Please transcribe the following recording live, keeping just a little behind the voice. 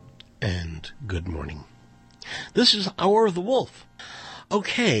and good morning. This is Hour of the Wolf.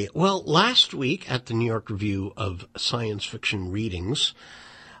 Okay, well, last week at the New York Review of Science Fiction Readings,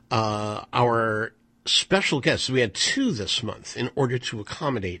 our special guests, we had two this month in order to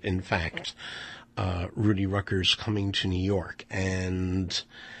accommodate, in fact, Rudy Rucker's coming to New York. And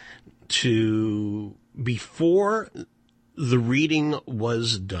before the reading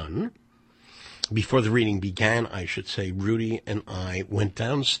was done, before the reading began, I should say, Rudy and I went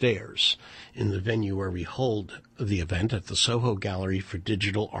downstairs in the venue where we hold the event at the Soho Gallery for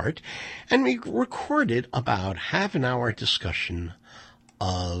Digital Art, and we recorded about half an hour discussion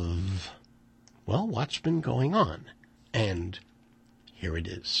of, well, what's been going on. And here it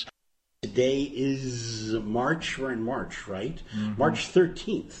is. Today is March. We're in March, right? Mm-hmm. March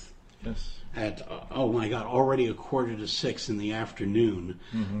 13th. Yes. At, oh my God, already 5:45 in the afternoon,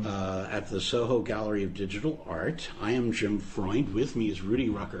 at the Soho Gallery of Digital Art. I am Jim Freund. With me is Rudy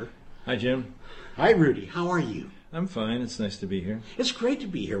Rucker. Hi, Jim. Hi, Rudy. How are you? I'm fine. It's nice to be here. It's great to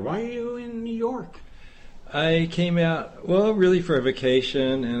be here. Why are you in New York? I came out, well, really for a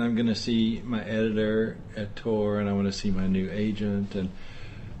vacation, and I'm going to see my editor at tour, and I want to see my new agent, and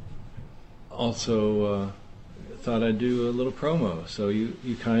also thought I'd do a little promo. So you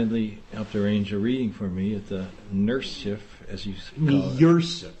kindly helped arrange a reading for me at the NYC, as you call it.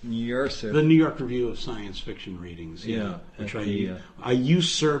 NYC. The New York Review of Science Fiction Readings. Yeah. Which I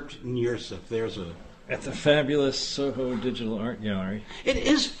usurped NYC. There's a... At the fabulous Soho Digital Art Gallery. It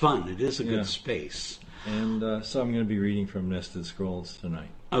is fun. It is a good space. And so I'm going to be reading from Nested Scrolls tonight.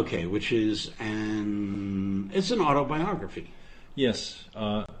 Okay, which is it's an autobiography. Yes.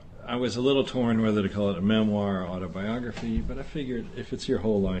 I was a little torn whether to call it a memoir or autobiography, but I figured if it's your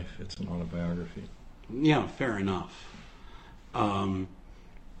whole life, it's an autobiography. Yeah, fair enough. And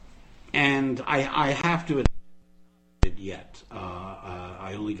I have to admit it yet.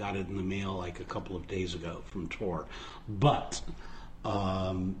 I only got it in the mail like a couple of days ago from Tor. But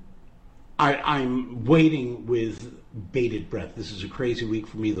I'm waiting with bated breath. This is a crazy week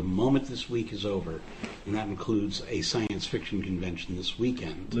for me. The moment this week is over, and that includes a science fiction convention this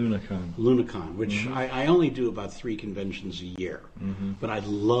weekend. Lunacon, which I only do about 3 conventions a year. Mm-hmm. But I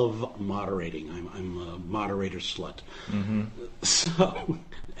love moderating. I'm a moderator slut. Mm-hmm. So,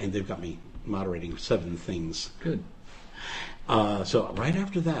 and they've got me moderating 7 things. Good. So right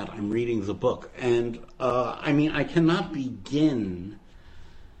after that, I'm reading the book. And, I cannot begin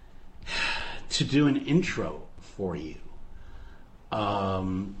to do an intro for you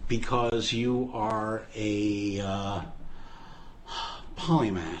because you are a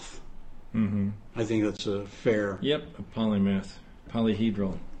polymath. Mm-hmm. I think that's a fair... Yep, a polymath.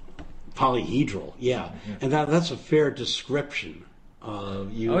 Polyhedral, yeah. And that's a fair description. I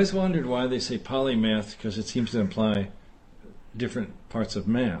always wondered why they say polymath, because it seems to imply different parts of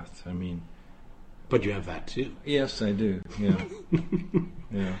math. But you have that too. Yes, I do. Yeah.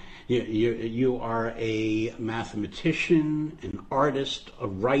 Yeah. You are a mathematician, an artist, a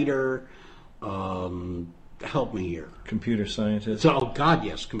writer. Help me here. Computer scientist. Oh God,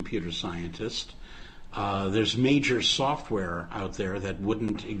 yes, computer scientist. There's major software out there that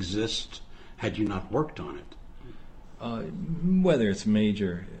wouldn't exist had you not worked on it. Whether it's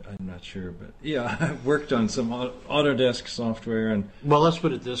major, I'm not sure, but yeah, I've worked on some Autodesk software and. Well, let's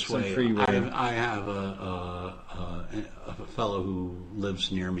put it this way: freeware. I have a fellow who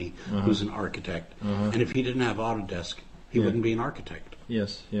lives near me who's an architect, and if he didn't have Autodesk, he wouldn't be an architect.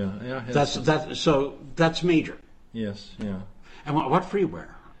 Yes, yeah. So that's major. Yes, yeah. And what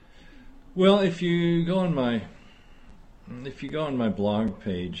freeware? Well, if you go on my blog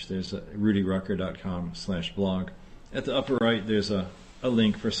page, there's rudyrucker.com/blog. At the upper right, there's a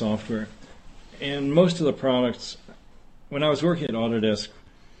link for software. And most of the products, when I was working at Autodesk,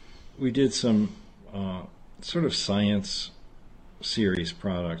 we did some sort of science series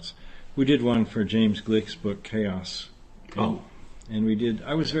products. We did one for James Glick's book, Chaos. And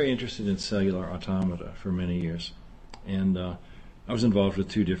I was very interested in cellular automata for many years. And I was involved with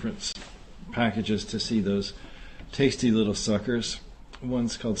 2 different packages to see those tasty little suckers.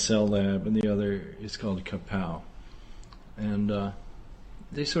 One's called Cell Lab, and the other is called Kapow. And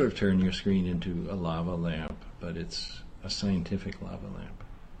they sort of turn your screen into a lava lamp, but it's a scientific lava lamp.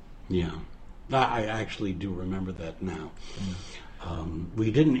 Yeah. I actually do remember that now. We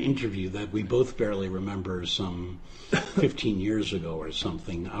did an interview that we both barely remember some 15 years ago or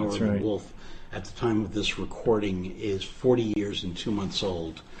something. Hour of the Wolf at the time of this recording is 40 years and 2 months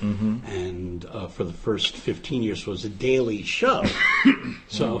old, and for the first 15 years was a daily show.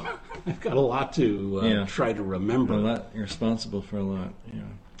 So I've got a lot to try to remember. You're responsible for a lot. Yeah.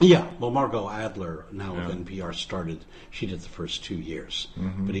 Yeah, well, Margot Adler, now Yeah. of NPR, started, she did the first 2 years.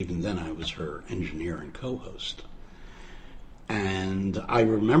 But even then I was her engineer and co-host. And I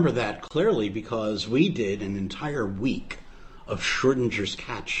remember that clearly because we did an entire week of Schrodinger's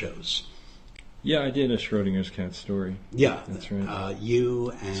cat shows. Yeah, I did a Schrodinger's cat story. Yeah, That's right.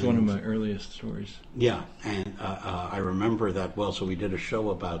 You and It's one of my earliest stories. yeah, and I remember that well. So we did a show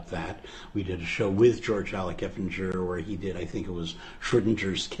about that. We did a show with George Alec Effinger where he did, I think it was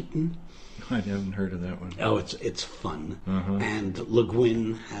Schrodinger's kitten. I haven't heard of that one. Oh, it's fun. Uh-huh. And Le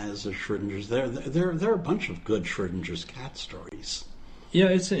Guin has a Schrodinger's. There are a bunch of good Schrodinger's cat stories. Yeah,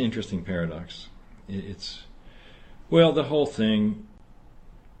 it's an interesting paradox. It's well, the whole thing.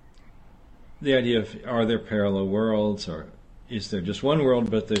 The idea of are there parallel worlds, or is there just one world,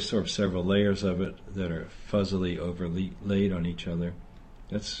 but there's sort of several layers of it that are fuzzily overlaid on each other?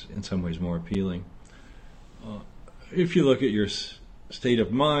 That's in some ways more appealing. If you look at your state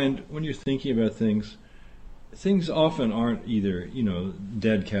of mind when you're thinking about things, things often aren't either,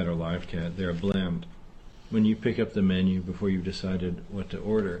 dead cat or live cat. They're a blend. When you pick up the menu before you've decided what to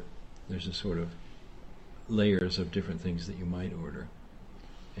order, there's a sort of layers of different things that you might order.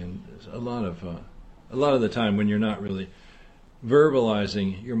 And a lot of the time when you're not really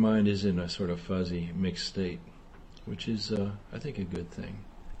verbalizing, your mind is in a sort of fuzzy, mixed state, which is, I think, a good thing.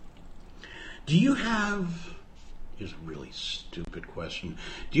 Do you have... Here's a really stupid question.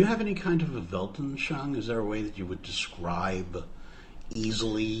 Do you have any kind of a Weltanschauung? Is there a way that you would describe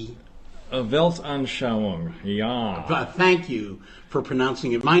easily? A Weltanschauung, yeah. Thank you for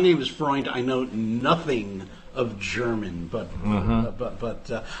pronouncing it. My name is Freund. I know nothing of German, but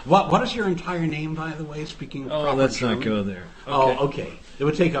what is your entire name, by the way? Speaking of proper let's German? not go there. Okay. Oh, okay. It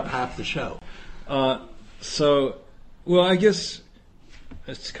would take up half the show. I guess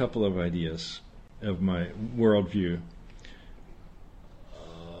it's a couple of ideas of my worldview.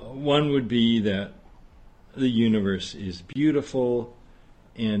 One would be that the universe is beautiful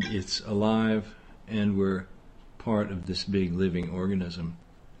and it's alive and we're part of this big living organism.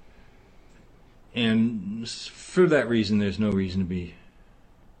 And for that reason, there's no reason to be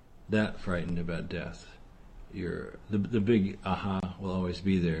that frightened about death. The big aha will always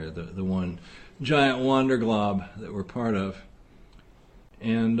be there, the one giant wonder glob that we're part of.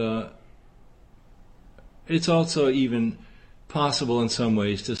 And it's also even possible in some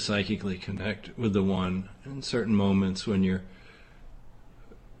ways to psychically connect with the one in certain moments when you're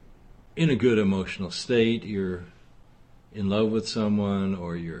in a good emotional state, you're in love with someone,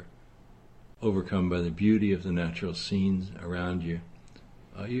 or you're overcome by the beauty of the natural scenes around you.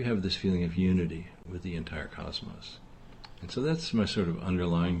 You have this feeling of unity with the entire cosmos. And so that's my sort of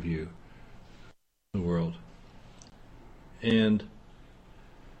underlying view of the world. And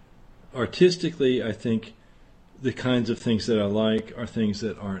artistically, I think the kinds of things that I like are things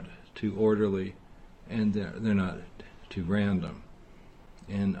that aren't too orderly and they're not too random.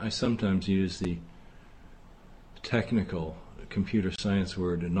 And I sometimes use the technical computer science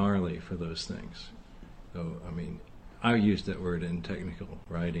word gnarly for those things. So, I use that word in technical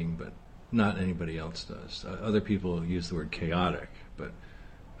writing, but not anybody else does. Other people use the word chaotic, but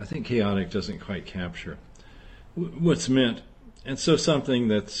I think chaotic doesn't quite capture what's meant. And so something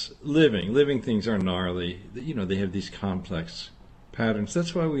that's living things are gnarly. They have these complex patterns.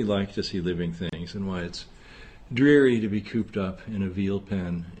 That's why we like to see living things and why it's dreary to be cooped up in a veal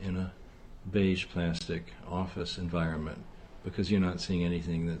pen in a beige plastic office environment, because you're not seeing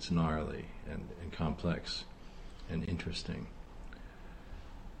anything that's gnarly and complex and interesting.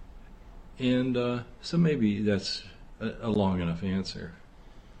 And so maybe that's a long enough answer.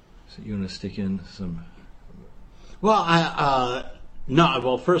 So you want to stick in some... Well, no.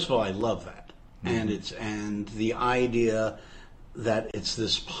 Well, first of all, I love that, and the idea that it's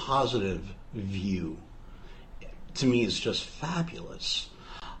this positive view, to me, is just fabulous.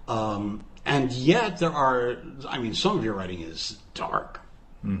 And yet, there are. Some of your writing is dark.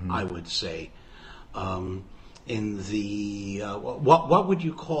 I would say. In the what would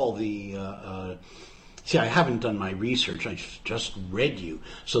you call the? See, I haven't done my research. I just read you.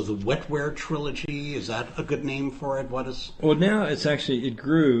 So the Wetware trilogy, is that a good name for it? What is? Well, now it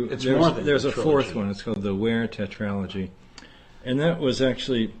grew. It's more than there's a trilogy. Fourth one. It's called the Ware Tetralogy, and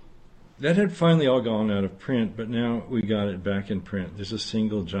that had finally all gone out of print, but now we got it back in print. There's a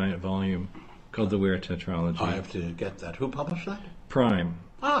single giant volume called the Ware Tetralogy. I have to get that. Who published that? Prime.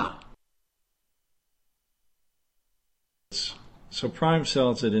 Ah. So Prime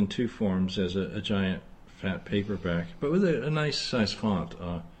sells it in two forms, as a giant fat paperback, but with a nice size font.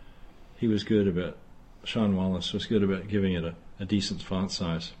 Sean Wallace was good about giving it a decent font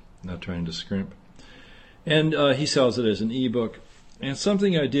size, not trying to scrimp. And he sells it as an ebook, And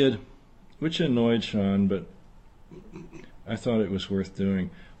something I did, which annoyed Sean, but I thought it was worth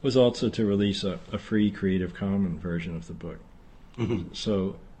doing, was also to release a free Creative Commons version of the book. Mm-hmm.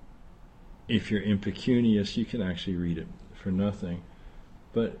 So if you're impecunious, you can actually read it for nothing.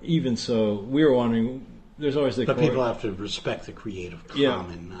 But even so, we were wondering, there's always the... But people have to respect the Creative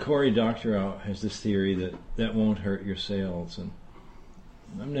Commons. Yeah, Cory Doctorow has this theory that won't hurt your sales, and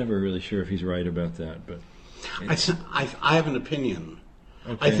I'm never really sure if he's right about that, but... I have an opinion.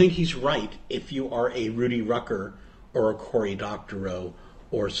 Okay. I think he's right if you are a Rudy Rucker or a Cory Doctorow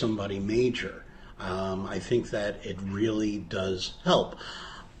or somebody major. I think that it really does help.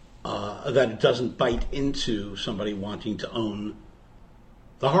 That it doesn't bite into somebody wanting to own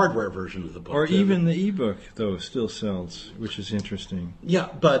the hardware version of the book. Or even the ebook, though, still sells, which is interesting. Yeah,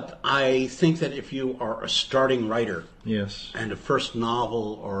 but I think that if you are a starting writer, yes, and a first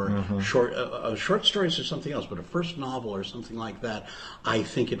novel or short stories or something else, but a first novel or something like that, I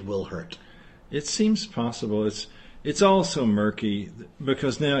think it will hurt. It seems possible. It's all so murky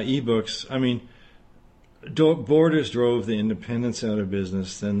because now ebooks, I mean, Borders drove the independents out of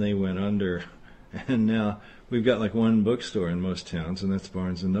business, then they went under, and now we've got like one bookstore in most towns, and that's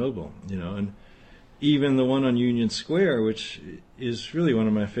Barnes & Noble, and even the one on Union Square, which is really one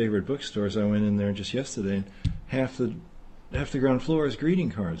of my favorite bookstores. I went in there just yesterday, and half the ground floor is greeting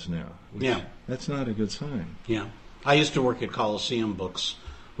cards now. Yeah. That's not a good sign. Yeah. I used to work at Coliseum Books,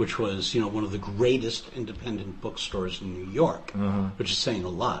 which was, one of the greatest independent bookstores in New York, which is saying a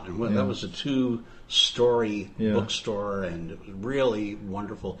lot. And that was a 2-story bookstore, and it was really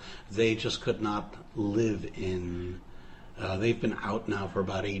wonderful. They just could not live in... they've been out now for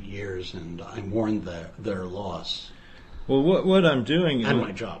about 8 years, and I mourn their loss. Well, what I'm doing... And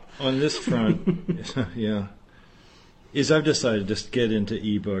my job. On this front, is I've decided to just get into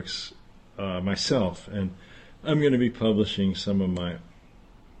ebooks myself, and I'm going to be publishing some of my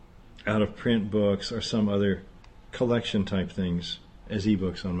out-of-print books or some other collection-type things as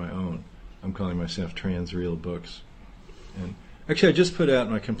ebooks on my own. I'm calling myself Transreal Books. And actually, I just put out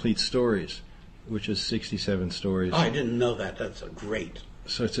my complete stories, which is 67 stories. Oh, I didn't know that. That's great.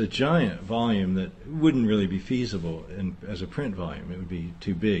 So it's a giant volume that wouldn't really be feasible as a print volume. It would be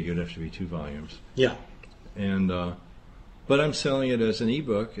too big. It would have to be 2 volumes. Yeah. And but I'm selling it as an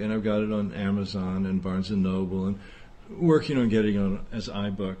ebook, and I've got it on Amazon and Barnes & Noble, and working on getting it on as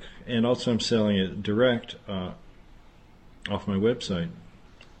iBook. And also I'm selling it direct off my website,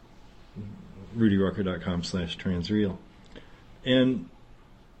 rudyrucker.com/transreal. And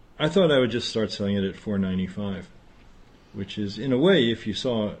I thought I would just start selling it at $4.95, which is, in a way, if you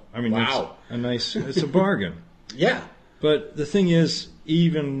saw, I mean, wow. It's a bargain. Yeah. But the thing is,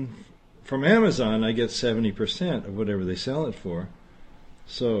 even from Amazon, I get 70% of whatever they sell it for.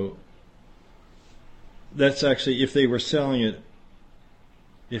 So that's actually, if they were selling it,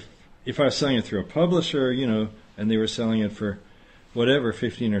 if I was selling it through a publisher, and they were selling it for whatever,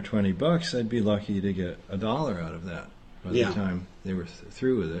 $15 or $20, I'd be lucky to get $1 out of that by the time they were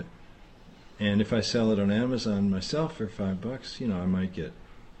through with it. And if I sell it on Amazon myself for $5, I might get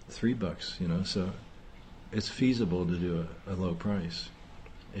 $3, so it's feasible to do a low price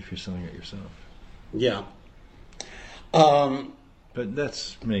if you're selling it yourself. Yeah. But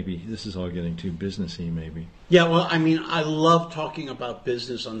this is all getting too businessy, maybe. Yeah, well, I mean, I love talking about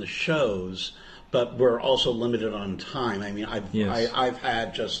business on the shows, but we're also limited on time. I mean, I've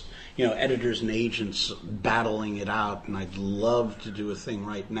had just, editors and agents battling it out, and I'd love to do a thing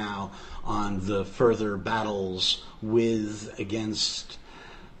right now on the further battles against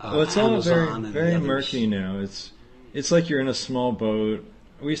well, it's Amazon all and very the others. murky now. It's like you're in a small boat.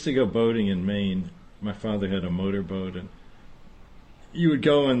 We used to go boating in Maine. My father had a motorboat, and you would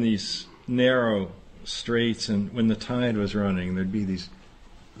go in these narrow straits, and when the tide was running, there'd be these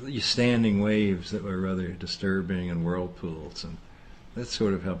standing waves that were rather disturbing, and whirlpools, and that's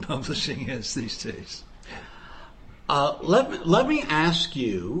sort of how publishing is these days. Let me ask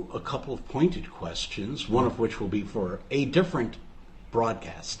you a couple of pointed questions, one of which will be for a different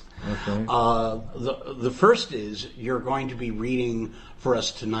broadcast. Okay. The first is, you're going to be reading for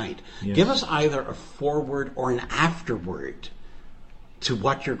us tonight. Yes. Give us either a foreword or an afterword to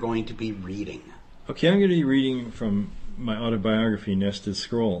what you're going to be reading. Okay, I'm going to be reading from my autobiography, Nested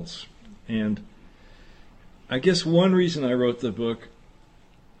Scrolls. And I guess one reason I wrote the book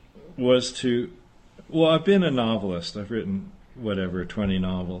was I've been a novelist. I've written, 20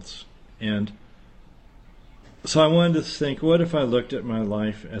 novels. And so I wanted to think, what if I looked at my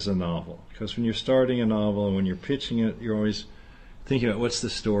life as a novel? Because when you're starting a novel and when you're pitching it, you're always thinking about what's the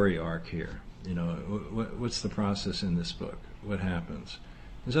story arc here? What's the process in this book? What happens?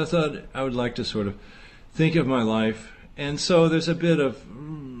 And so I thought I would like to sort of think of my life And so there's a bit of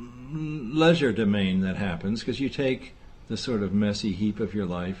leisure domain that happens because you take the sort of messy heap of your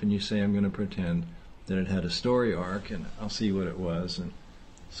life and you say, I'm going to pretend that it had a story arc and I'll see what it was. And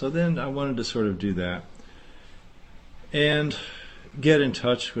so then I wanted to sort of do that and get in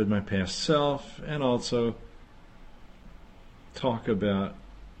touch with my past self and also talk about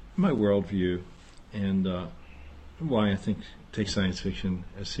my worldview and why I take science fiction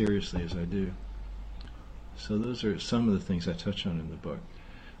as seriously as I do. So those are some of the things I touch on in the book.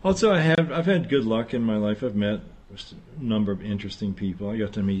 Also, I've had good luck in my life. I've met a number of interesting people. I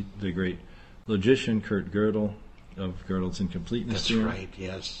got to meet the great logician Kurt Gödel of Gödel's Incompleteness. That's Theorem. right,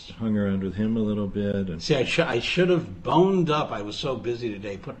 yes. Hung around with him a little bit. And See, I should have boned up. I was so busy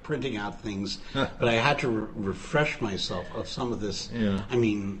today printing out things, but I had to refresh myself of some of this. Yeah. I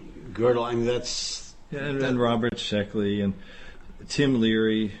mean, Gödel, I mean, that's... Yeah, and Robert Sheckley and Tim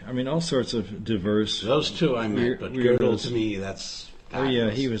Leary. I mean, all sorts of diverse... Those two I met, but Gödel, to me, that's fabulous. Oh, yeah,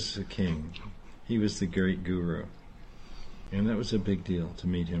 he was the king. He was the great guru. And that was a big deal to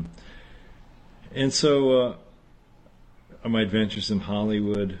meet him. And so my adventures in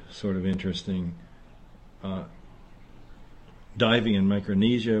Hollywood, sort of interesting. Diving in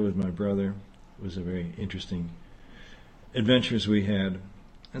Micronesia with my brother was a very interesting adventures we had.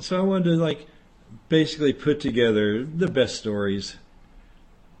 And so I wanted to, basically put together the best stories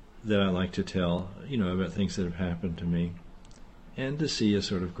that I like to tell, about things that have happened to me. And to see a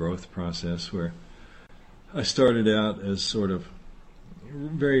sort of growth process where I started out as sort of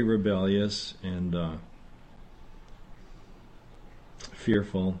very rebellious and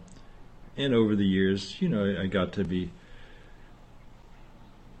fearful. And over the years, I got to be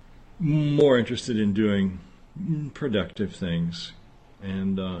more interested in doing productive things.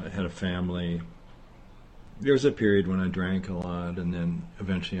 And I had a family. There was a period when I drank a lot, and then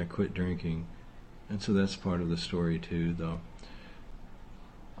eventually I quit drinking. And so that's part of the story too, though.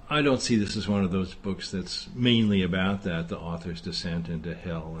 I don't see this as one of those books that's mainly about that, the author's descent into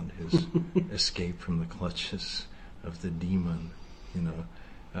hell and his escape from the clutches of the demon.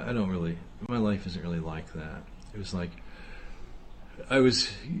 I don't really, my life isn't really like that. It was like I was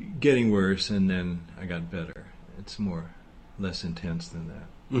getting worse and then I got better. It's less intense than that.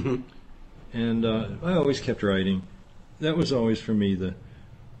 Mm-hmm. And I always kept writing. That was always for me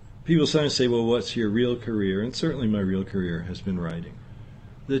people sometimes say, well, what's your real career? And certainly my real career has been writing.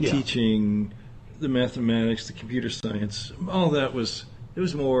 The teaching, the mathematics, the computer science, all that it was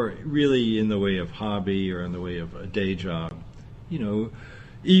more really in the way of hobby or in the way of a day job.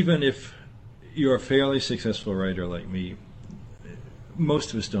 Even if you're a fairly successful writer like me,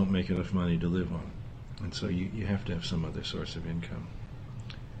 most of us don't make enough money to live on. And so you have to have some other source of income.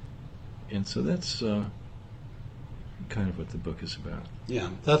 And so that's kind of what the book is about. Yeah,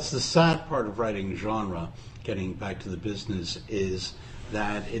 that's the sad part of writing genre, getting back to the business, is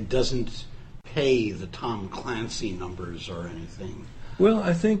that it doesn't pay the Tom Clancy numbers or anything. Well,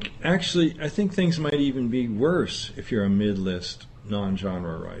 I think things might even be worse if you're a mid-list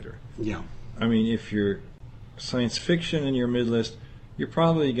non-genre writer. Yeah. I mean, if you're science fiction and you're mid-list, you're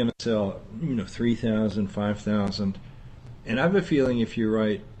probably going to sell, 3,000, 5,000. And I have a feeling if you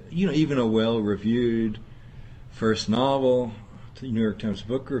write, even a well-reviewed first novel to the New York Times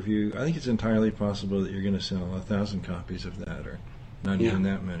Book Review, I think it's entirely possible that you're going to sell 1,000 copies of that, or not even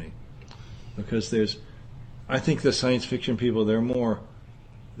that many. Because I think the science fiction people,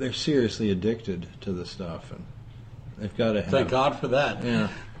 they're seriously addicted to the stuff, and they've got to have it. Thank God for that. Yeah,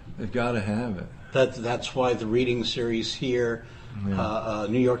 they've got to have it. That's why the reading series here,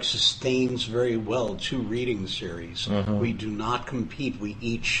 New York sustains very well 2 reading series. Uh-huh. We do not compete. We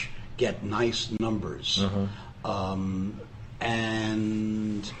each get nice numbers. Uh-huh.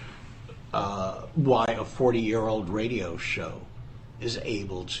 And why a 40-year-old radio show is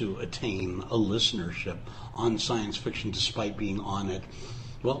able to attain a listenership on science fiction despite being on it,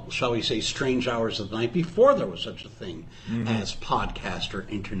 well, shall we say, strange hours of the night before there was such a thing as podcast or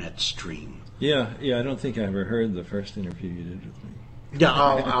internet stream. Yeah, I don't think I ever heard the first interview you did with me. Yeah,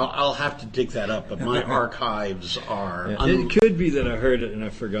 I'll have to dig that up, but my archives are... it could be that I heard it and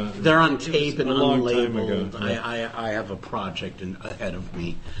I've forgotten. They're on tape and a long time ago. unlabeled. I have a project ahead of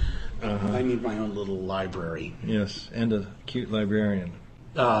me. Uh-huh. I need my own little library. Yes, and a cute librarian.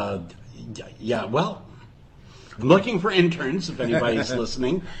 Yeah, well, I'm looking for interns, if anybody's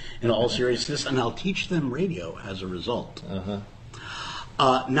listening, in all seriousness, and I'll teach them radio as a result. Uh-huh.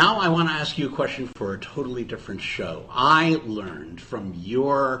 Now I want to ask you a question for a totally different show. I learned from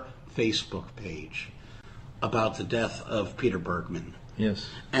your Facebook page about the death of Peter Bergman. Yes.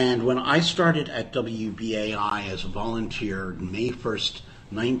 And when I started at WBAI as a volunteer May 1st,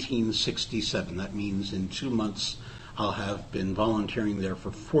 1967, that means in 2 months I'll have been volunteering there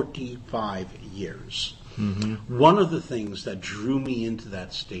for 45 years. Mm-hmm. One of the things that drew me into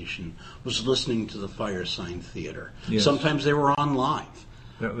that station was listening to the Firesign Theater. Yes. Sometimes they were on live.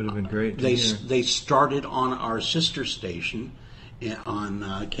 That would have been great. They started on our sister station on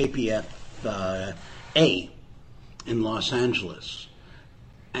KPF A in Los Angeles.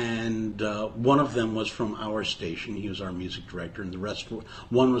 And one of them was from our station. He was our music director, and the rest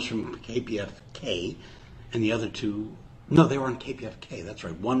one was from KPFK, and the other two, no, they were on KPFK. That's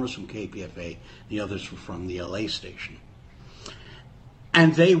right. One was from KPFA, the others were from the LA station.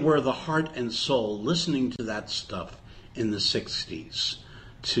 And they were the heart and soul listening to that stuff in the 60s.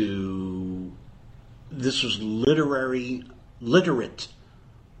 This was literate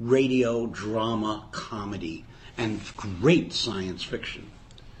radio, drama, comedy, and great science fiction.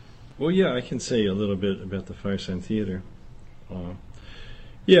 Well, yeah, I can say a little bit about the Firesign Theater.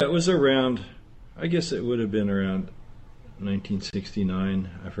 Yeah, it was around, I guess it would have been around 1969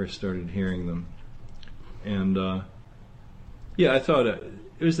 I first started hearing them. And, yeah, I thought it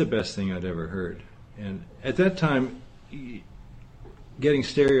was the best thing I'd ever heard. And at that time, getting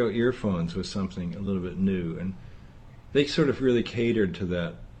stereo earphones was something a little bit new. And they sort of really catered to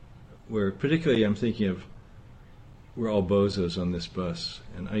that, where particularly I'm thinking of we're all bozos on this bus,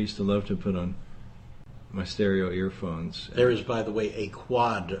 and I used to love to put on my stereo earphones. There is, by the way, a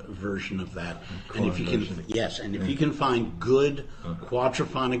quad version of that. And if you can, if you can find good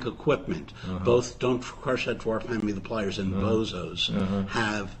quadraphonic equipment, both Don't Crush That Dwarf, Hand Me the Pliers, and Bozos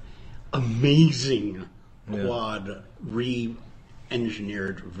have amazing quad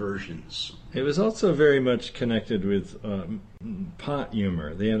re-engineered versions. It was also very much connected with pot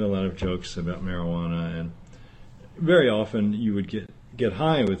humor. They had a lot of jokes about marijuana, and very often you would get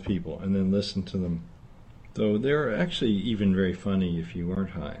high with people and then listen to them. Though they're actually even very funny if you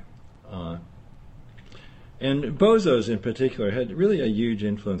weren't high. And Bozos in particular had really a huge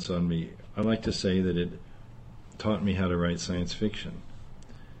influence on me. I like to say that it taught me how to write science fiction.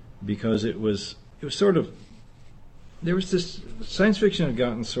 Because it was sort of, there was this, science fiction had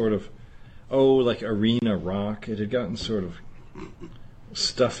gotten sort of, like arena rock. It had gotten sort of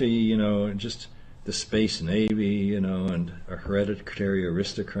stuffy, just the space navy, and hereditary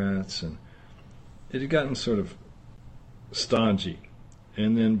aristocrats, and it had gotten sort of stodgy.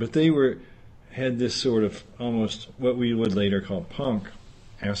 And then, but they had this sort of almost what we would later call punk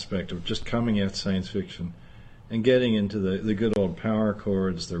aspect of just coming at science fiction and getting into the good old power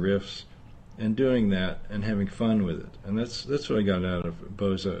chords, the riffs, and doing that and having fun with it. And that's what I got out of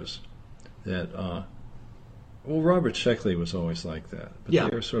Bozos. That Robert Sheckley was always like that. But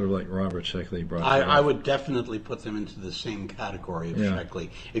they were sort of like Robert Sheckley brought I would definitely put them into the same category of Sheckley.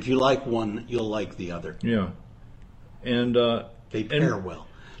 If you like one, you'll like the other. Yeah. And they pair well.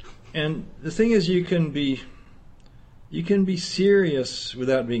 And the thing is, you can be serious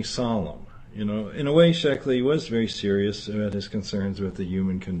without being solemn. In a way, Sheckley was very serious about his concerns with the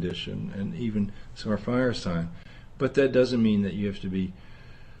human condition, and even so, our Firesign. But that doesn't mean that you have to be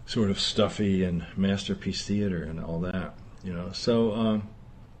sort of stuffy and masterpiece theater and all that. So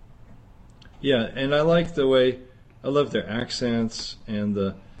and I like the way, I love their accents and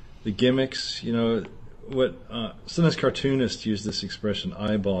the gimmicks. What sometimes cartoonists use this expression,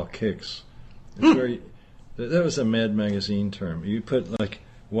 eyeball kicks. It's very, that was a Mad Magazine term. You put like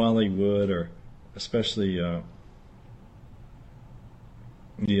Wally Wood, or especially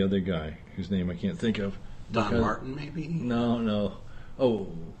the other guy whose name I can't think of. Don Martin, maybe? No. Oh,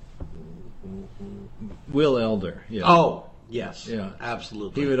 Will Elder. Yeah. Oh, yes. Yeah,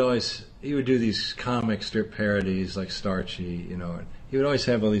 absolutely. He would do these comic strip parodies like Starchy, and he would always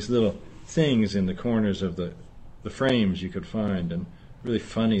have all these little things in the corners of the frames you could find, and really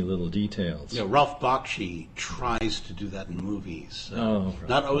funny little details. Yeah, Ralph Bakshi tries to do that in movies.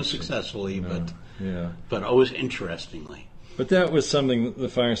 Not always successfully, but always interestingly. But that was something the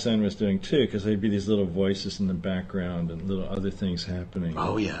Firesign was doing too, because there'd be these little voices in the background and little other things happening.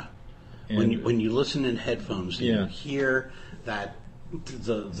 Oh yeah, and when you listen in headphones, and you hear that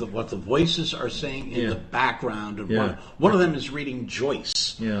what the voices are saying in the background, and one of them is reading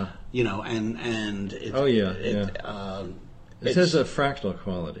Joyce. Yeah, and it, it has a fractal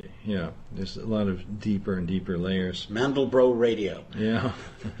quality. Yeah, there's a lot of deeper and deeper layers. Mandelbrot radio. Yeah.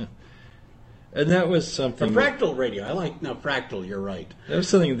 And that was something... fractal radio. I like... No, fractal, you're right. That was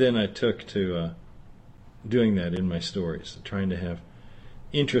something then I took to doing that in my stories, trying to have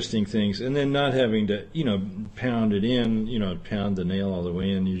interesting things, and then not having to, pound it in, pound the nail all the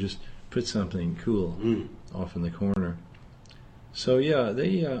way in. You just put something cool off in the corner. So, yeah,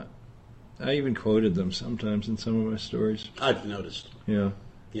 they... I even quoted them sometimes in some of my stories. I've noticed. Yeah.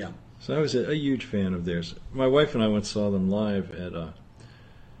 Yeah. So I was a huge fan of theirs. My wife and I once saw them live at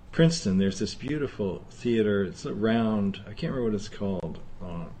Princeton. There's this beautiful theater. It's a round. I can't remember what it's called.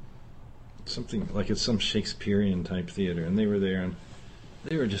 Something like it's some Shakespearean type theater, and they were there, and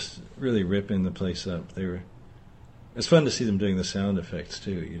they were just really ripping the place up. It's fun to see them doing the sound effects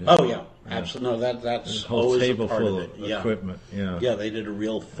too. You know? Oh yeah, absolutely. No, that's a whole always table a part full of it. of equipment. Yeah, yeah, they did a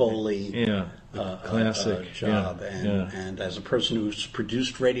real Foley classic job. Yeah. And as a person who's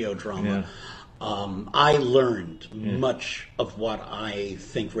produced radio drama, I learned much of what I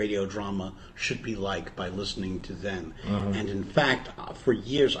think radio drama should be like by listening to them. And in fact, for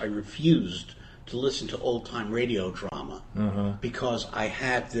years I refused to listen to old-time radio drama because I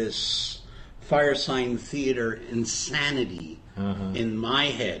had this fire sign theater insanity in my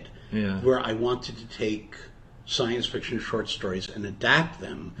head where I wanted to take science fiction short stories and adapt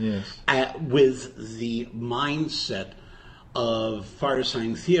them with the mindset of fire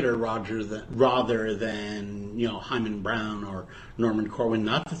sign theater rather than Hyman Brown or Norman Corwin.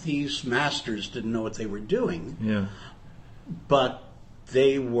 Not that these masters didn't know what they were doing, but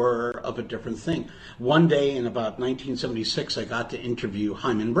they were of a different thing. One day in about 1976, I got to interview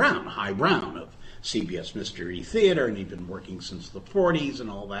Hyman Brown, Hy Brown of CBS Mystery Theater, and he'd been working since the 40s and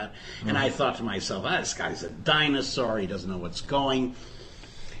all that. And I thought to myself, this guy's a dinosaur. He doesn't know what's going.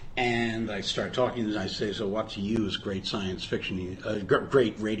 And I start talking, and I say, so what to you is great science fiction,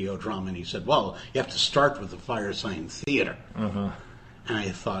 great radio drama? And he said, well, you have to start with the fire sign theater. And I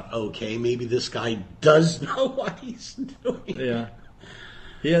thought, okay, maybe this guy does know what he's doing.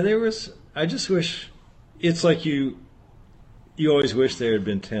 Yeah, I just wish, it's like you always wish there had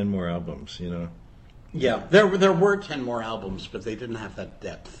been 10 more albums, Yeah, there were 10 more albums, but they didn't have that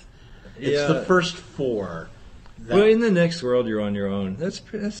depth. It's the first 4. Well, In the Next World, You're on Your Own. That's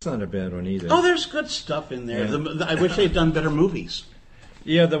not a bad one either. Oh, there's good stuff in there. I wish they'd done better movies.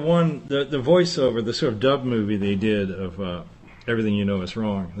 Yeah, the voiceover, the sort of dub movie they did of Everything You Know Is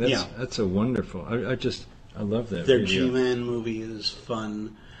Wrong. That's a wonderful. I love that. Their G-Man movie is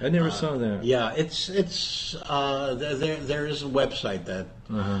fun. I never saw that. Yeah, it's there is a website that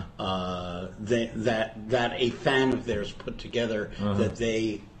a fan of theirs put together that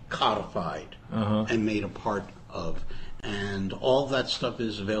they codified and made a part of, and all that stuff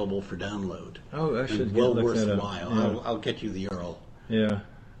is available for download. Oh, I should well look that up. worthwhile. Yeah. I'll get you the URL. Yeah.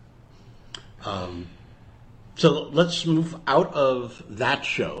 So let's move out of that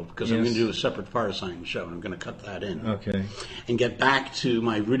show, because I'm Yes. going to do a separate fire sign show, and I'm going to cut that in. Okay. And get back to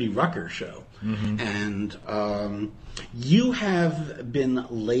my Rudy Rucker show. And you have been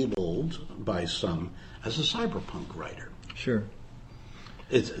labeled by some as a cyberpunk writer. Sure.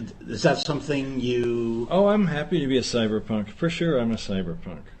 Is that something you... Oh, I'm happy to be a cyberpunk. For sure, I'm a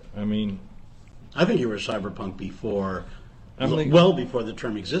cyberpunk. I mean... I think you were a cyberpunk before... I'm well before the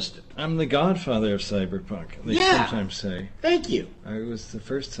term existed. I'm the godfather of cyberpunk, they sometimes say. Thank you. I was the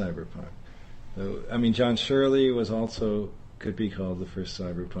first cyberpunk. So, I mean, John Shirley could be called the first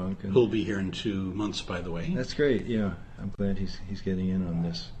cyberpunk. And Who'll be here in 2 months, by the way. that's great, yeah. I'm glad he's getting in on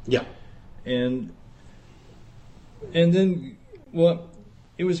this. Yeah. And then, well,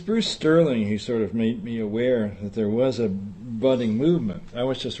 it was Bruce Sterling who sort of made me aware that there was a budding movement. I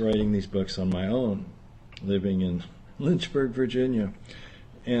was just writing these books on my own, living in Lynchburg, Virginia,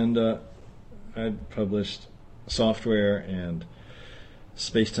 and I'd published Software and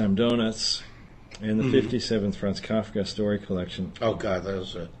Spacetime Donuts and the 57th Franz Kafka story collection. Oh, God, that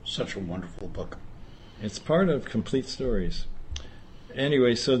was such a wonderful book. It's part of Complete Stories.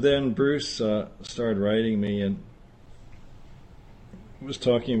 Anyway, so then Bruce started writing me and was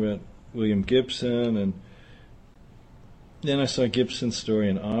talking about William Gibson, and then I saw Gibson's story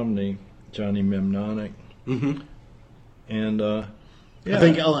in Omni, Johnny Mnemonic. And I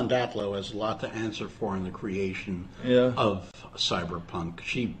think Ellen Datlow has a lot to answer for in the creation of cyberpunk.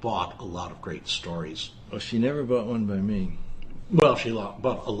 She bought a lot of great stories. Well, she never bought one by me. Well, she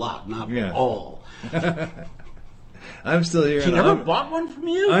bought a lot, not all. I'm still here. She never bought one from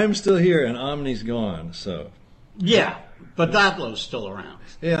you? I'm still here, and Omni's gone, so... Yeah, but Datlow's still around.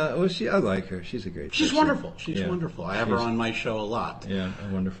 Yeah, well, I like her. She's a great person. She's wonderful. She's wonderful. I have her on my show a lot. Yeah, a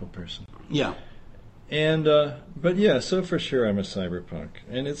wonderful person. Yeah. And, but yeah, so for sure I'm a cyberpunk.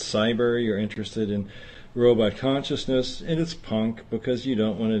 And it's cyber, you're interested in robot consciousness, and it's punk because you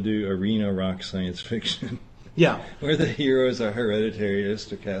don't want to do arena rock science fiction. Yeah. Where the heroes are hereditary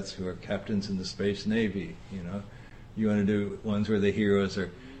aristocrats who are captains in the Space Navy, You want to do ones where the heroes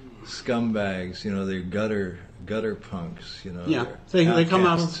are scumbags, they're gutter punks, Yeah. They come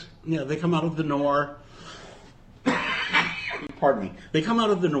out of the noir. Pardon me. They come out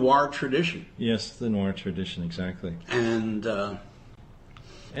of the noir tradition. Yes, the noir tradition, exactly. And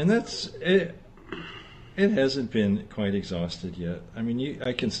And that's it. It hasn't been quite exhausted yet. I mean,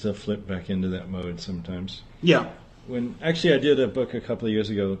 I can still flip back into that mode sometimes. Yeah. Actually, I did a book a couple of years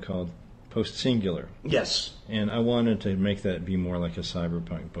ago called Post Singular. Yes. And I wanted to make that be more like a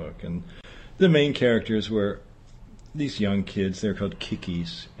cyberpunk book. And the main characters were these young kids. They're called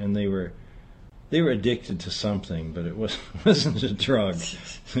kikis, and they were addicted to something, but it wasn't a drug.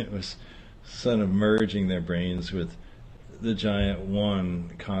 It was sort of merging their brains with the giant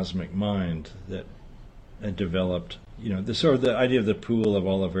one cosmic mind that had developed, the idea of the pool of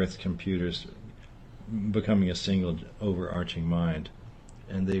all of Earth's computers becoming a single overarching mind.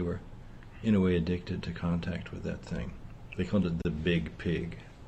 And they were, in a way, addicted to contact with that thing. They called it the Big Pig.